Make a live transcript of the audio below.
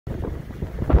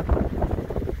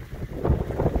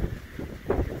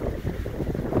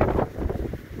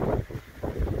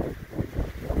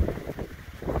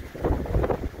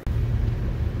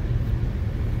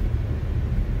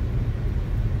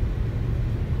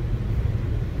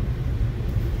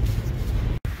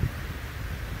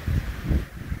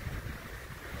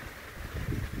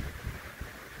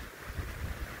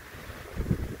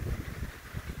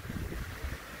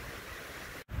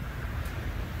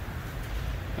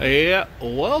Yeah,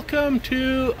 welcome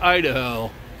to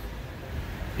Idaho.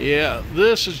 Yeah,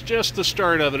 this is just the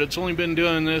start of it. It's only been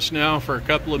doing this now for a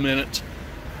couple of minutes.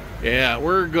 Yeah,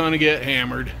 we're gonna get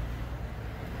hammered.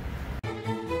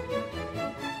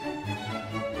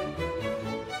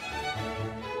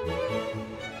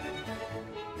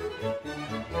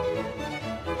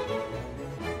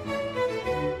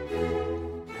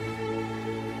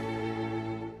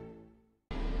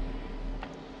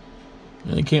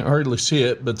 You can't hardly see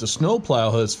it, but the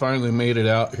snowplow has finally made it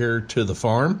out here to the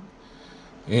farm.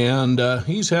 And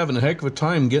he's having a heck of a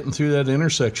time getting through that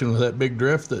intersection with that big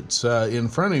drift that's in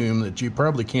front of him that you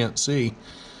probably can't see.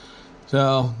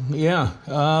 So, yeah,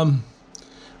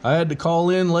 I had to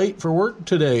call in late for work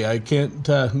today. I can't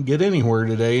get anywhere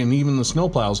today, and even the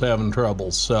snowplow's having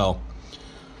trouble. So,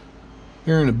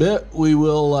 here in a bit, we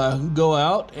will go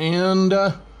out and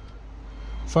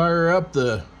fire up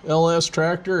the LS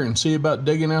tractor and see about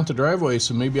digging out the driveway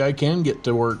so maybe I can get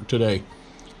to work today.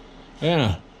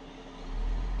 Yeah.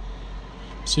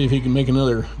 See if he can make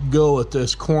another go at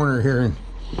this corner here and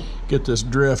get this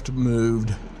drift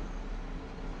moved.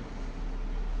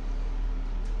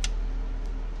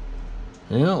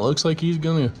 Yeah, it looks like he's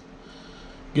gonna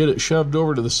get it shoved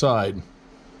over to the side.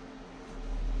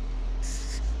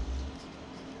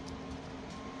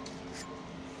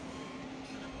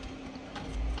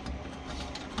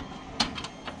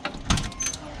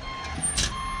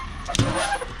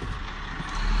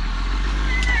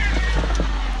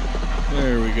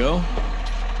 There we go.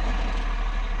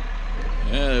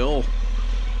 Yeah, the old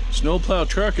snowplow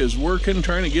truck is working,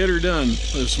 trying to get her done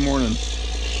this morning.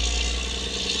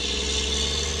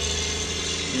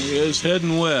 He is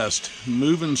heading west,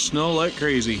 moving snow like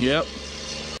crazy. Yep.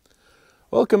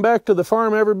 Welcome back to the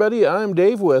farm, everybody. I'm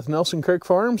Dave with Nelson Creek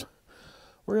Farms.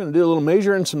 We're going to do a little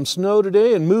measuring some snow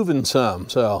today and moving some,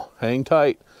 so hang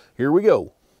tight. Here we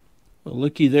go. Well,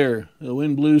 looky there. The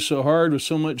wind blew so hard with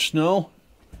so much snow,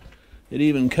 it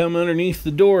even come underneath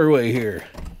the doorway here.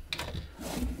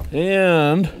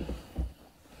 And,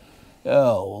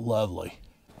 oh, lovely.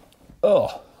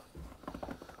 Oh,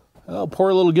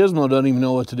 poor little Gizmo doesn't even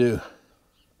know what to do.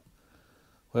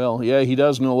 Well, yeah, he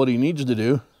does know what he needs to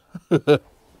do. But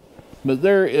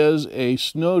there is a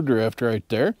snowdrift right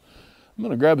there. I'm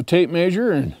going to grab a tape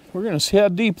measure and we're going to see how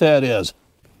deep that is.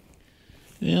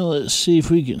 Yeah, let's see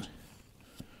if we can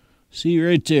see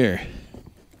right there.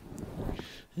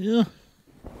 Yeah.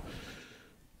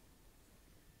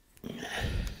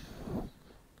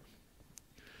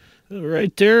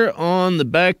 Right there on the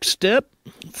back step,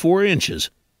 4 inches.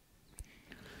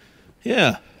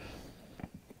 Yeah.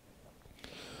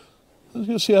 Let's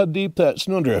go see how deep that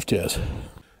snowdrift is.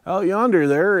 Out yonder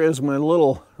there is my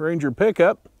little Ranger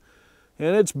pickup,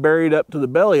 and it's buried up to the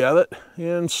belly of it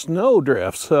in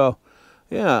snowdrift. So,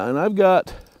 yeah, and I've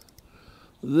got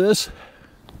this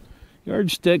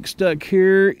yardstick stuck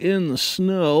here in the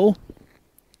snow,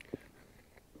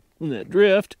 in that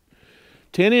drift,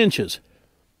 10 inches.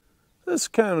 This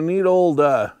kind of neat old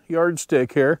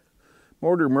yardstick here.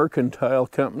 Motor Mercantile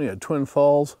Company at Twin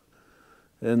Falls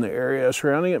in the area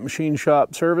surrounding it, machine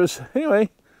shop service. Anyway,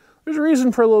 there's a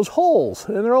reason for those holes,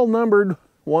 and they're all numbered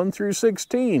 1 through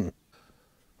 16.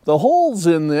 The holes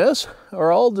in this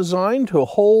are all designed to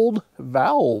hold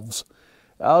valves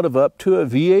out of up to a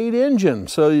V8 engine.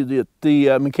 So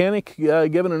the mechanic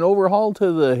giving an overhaul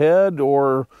to the head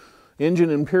or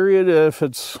engine in period, if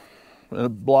it's a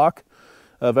block,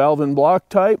 a valve and block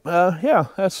type, yeah,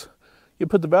 that's, you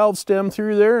put the valve stem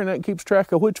through there and that keeps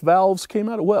track of which valves came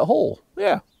out of what hole.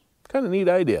 Yeah, kind of neat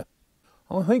idea.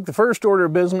 I think the first order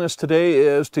of business today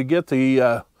is to get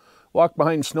the walk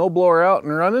behind snowblower out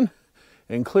and running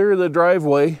and clear the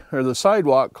driveway, or the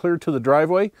sidewalk clear to the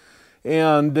driveway,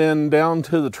 and then down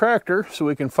to the tractor so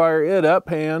we can fire it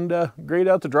up and grade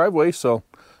out the driveway so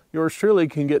yours truly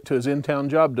can get to his in-town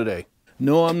job today.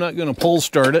 No, I'm not going to pull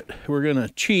start it. We're going to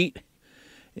cheat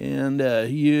and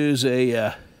use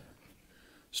a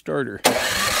starter.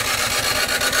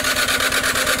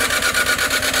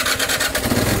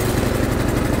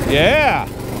 Yeah,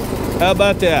 how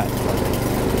about that?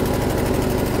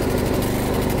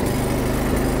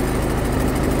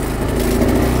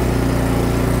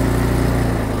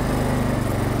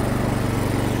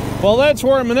 While that's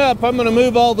warming up, I'm going to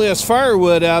move all this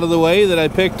firewood out of the way that I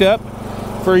picked up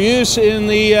for use in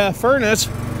the furnace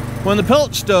when the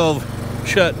pellet stove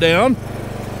shut down.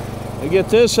 I get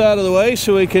this out of the way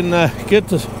so we can get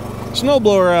the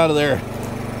snowblower out of there.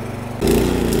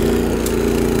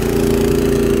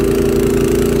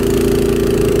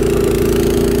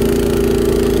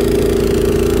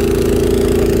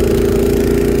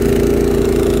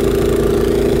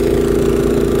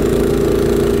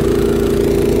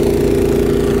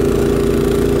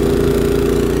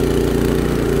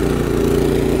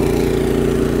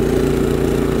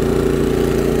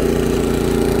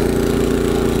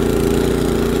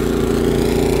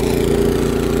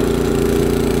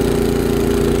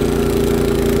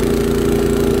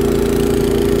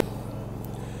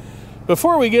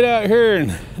 Before we get out here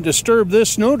and disturb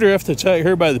this snowdrift that's out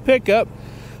here by the pickup,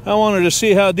 I wanted to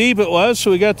see how deep it was,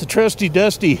 so we got the trusty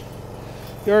dusty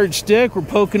yardstick. We're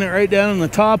poking it right down on the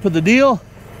top of the deal.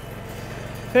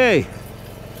 Hey,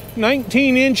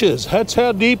 19 inches. That's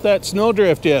how deep that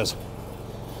snowdrift is.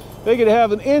 They could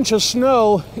have an inch of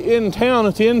snow in town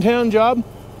at the in-town job,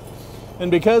 and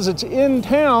because it's in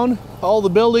town, all the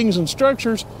buildings and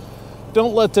structures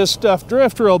don't let this stuff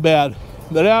drift real bad.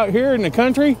 But out here in the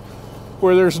country,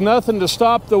 where there's nothing to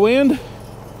stop the wind,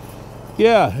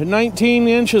 yeah, 19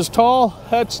 inches tall,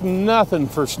 that's nothing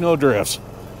for snow drifts.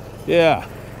 Yeah.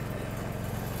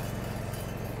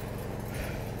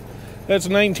 That's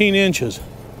 19 inches.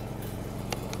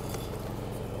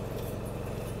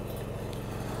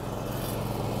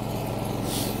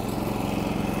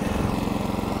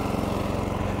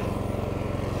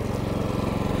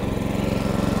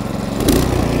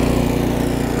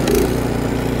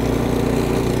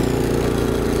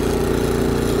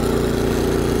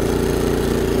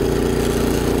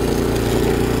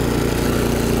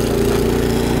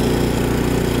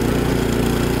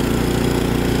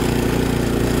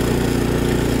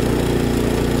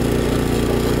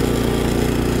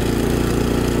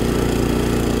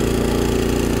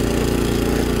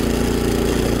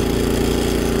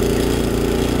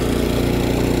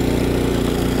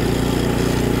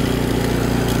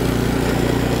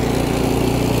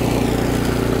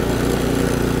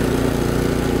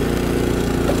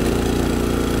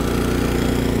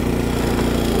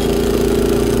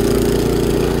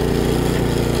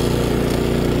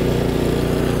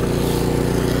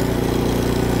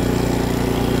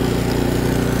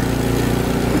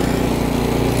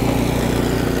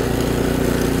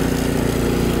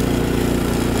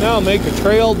 Now make a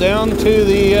trail down to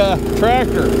the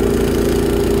tractor.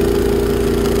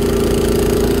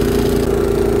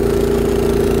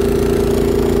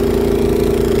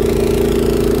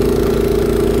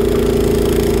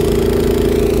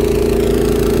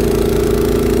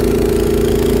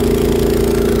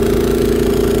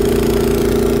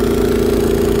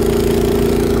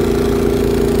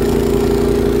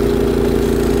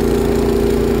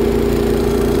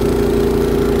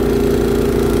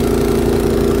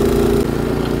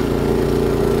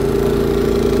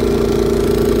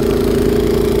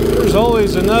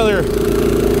 Always another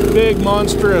big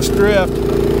monstrous drift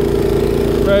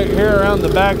right here around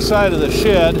the back side of the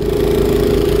shed.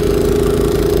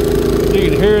 You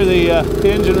can hear the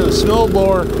engine of the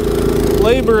snowblower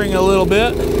laboring a little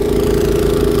bit.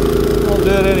 Won't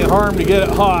do it any harm to get it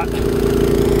hot.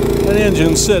 That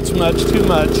engine sits much too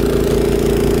much.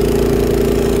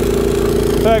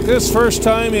 In fact, this is the first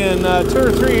time in 2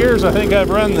 or 3 years I think I've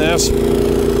run this.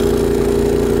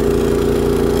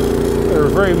 Or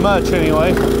very much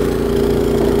anyway.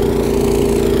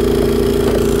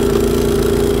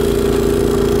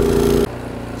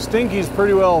 Stinky's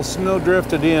pretty well snow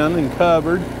drifted in and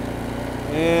covered.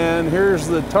 And here's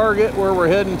the target where we're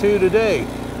heading to today.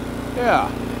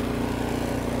 Yeah.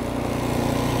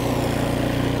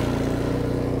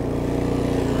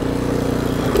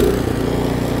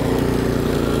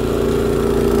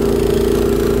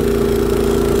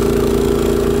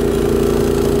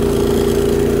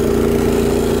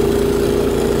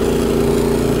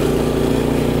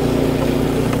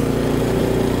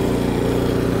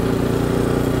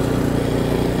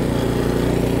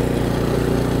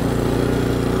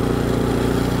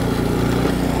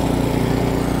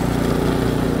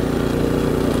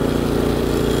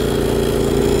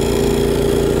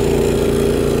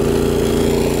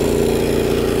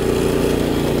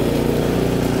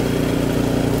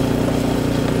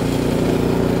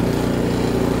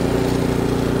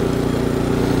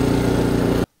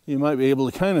 You might be able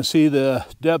to kind of see the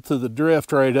depth of the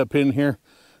drift right up in here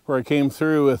where I came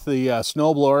through with the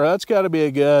snowblower. That's got to be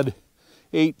a good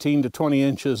 18 to 20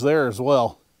 inches there as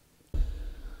well.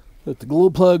 Let the glow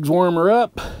plugs warm her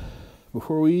up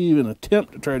before we even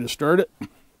attempt to try to start it.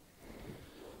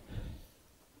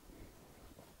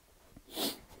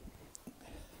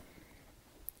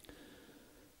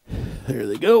 There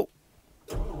they go.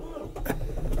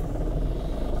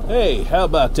 Hey, how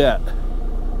about that?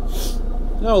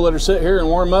 Now we'll let her sit here and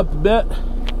warm up a bit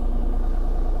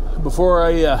before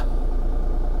I,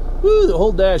 whoo, the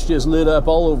whole dash just lit up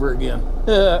all over again.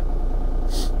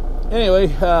 Anyway,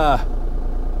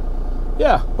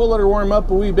 yeah, we'll let her warm up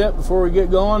a wee bit before we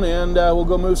get going, and we'll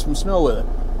go move some snow with it.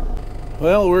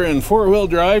 Well, we're in four-wheel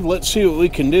drive. Let's see what we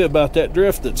can do about that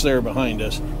drift that's there behind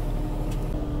us.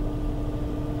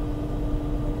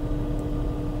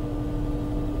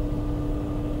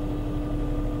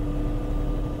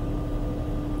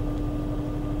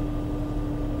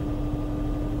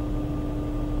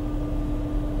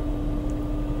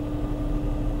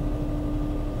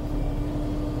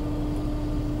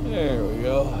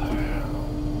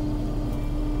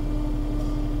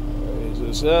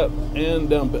 this up and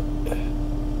dump it.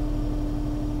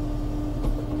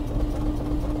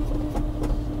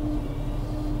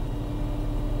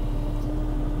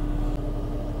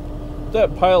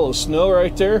 That pile of snow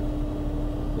right there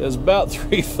is about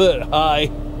 3 foot high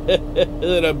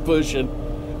that I'm pushing.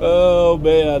 Oh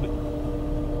man.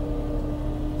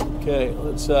 Okay,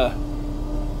 let's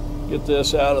get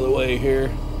this out of the way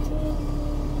here.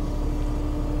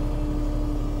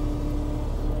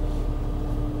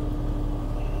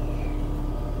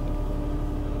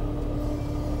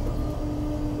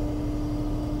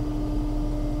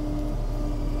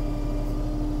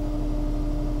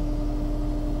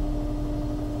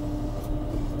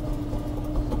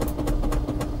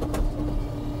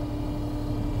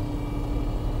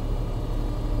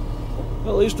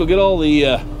 Well, at least we'll get all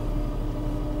the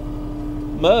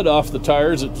mud off the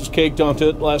tires that just caked onto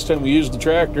it last time we used the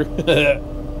tractor.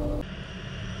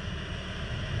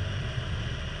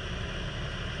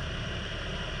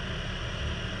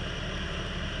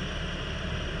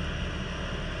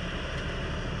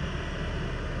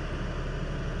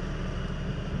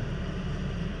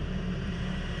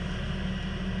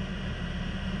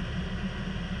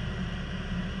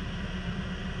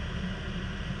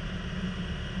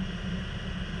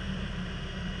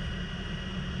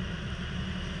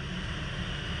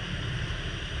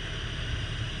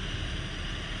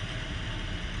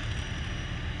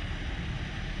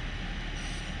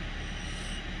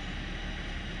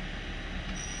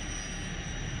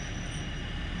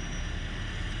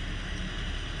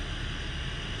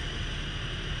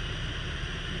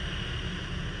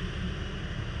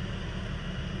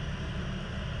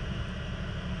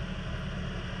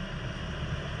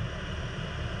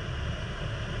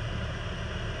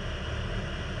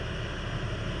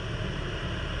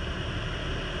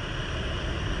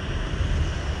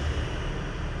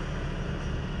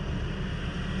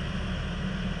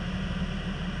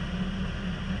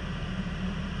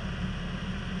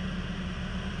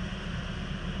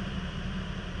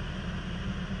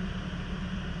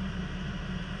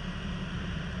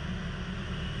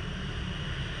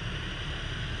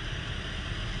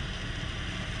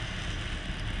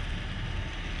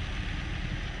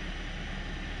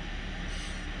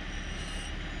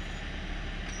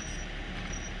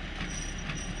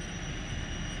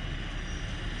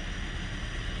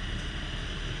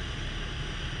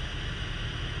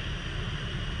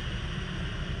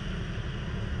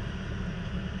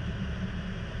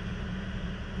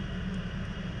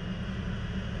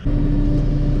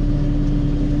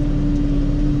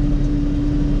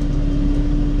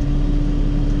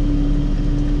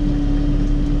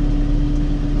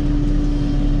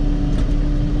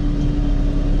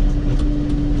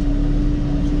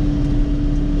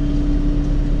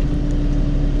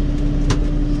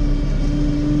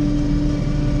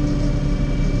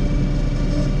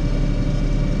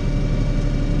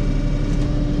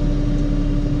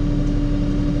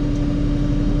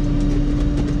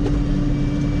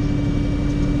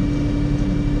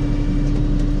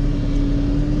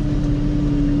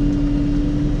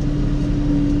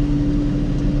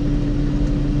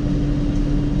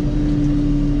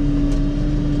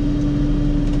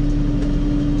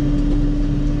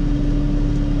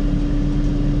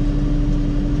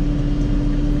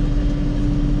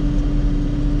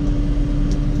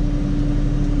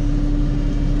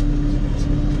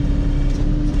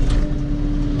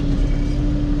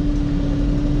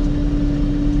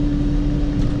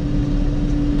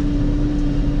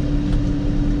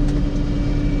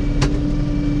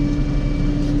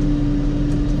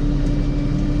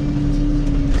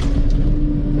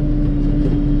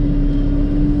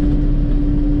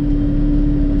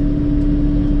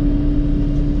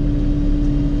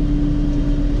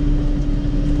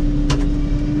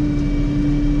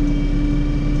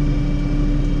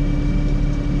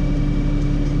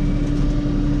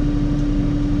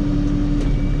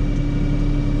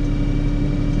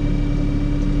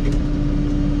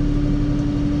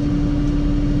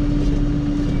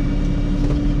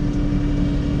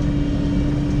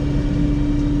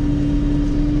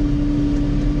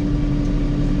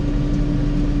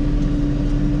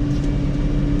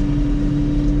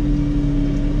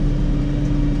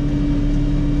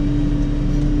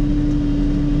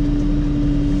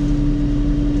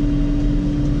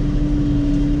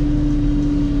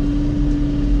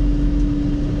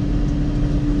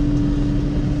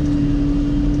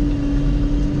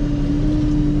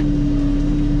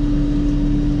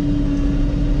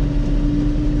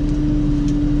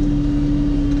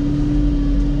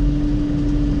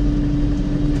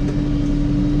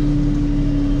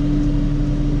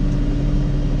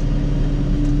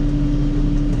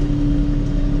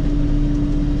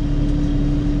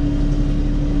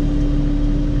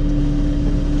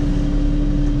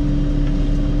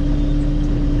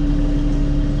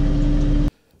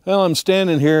 Well, I'm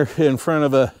standing here in front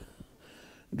of a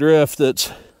drift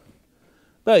that's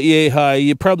about yay high.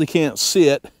 You probably can't see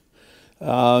it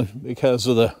because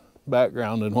of the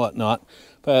background and whatnot.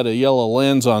 If I had a yellow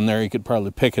lens on there, you could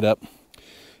probably pick it up.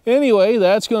 Anyway,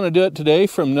 that's going to do it today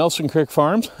from Nelson Creek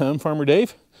Farms. I'm Farmer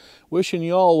Dave, wishing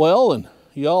you all well, and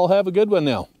you all have a good one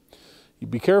now. You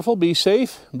be careful, be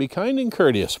safe, be kind and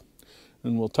courteous,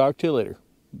 and we'll talk to you later.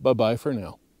 Bye-bye for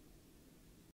now.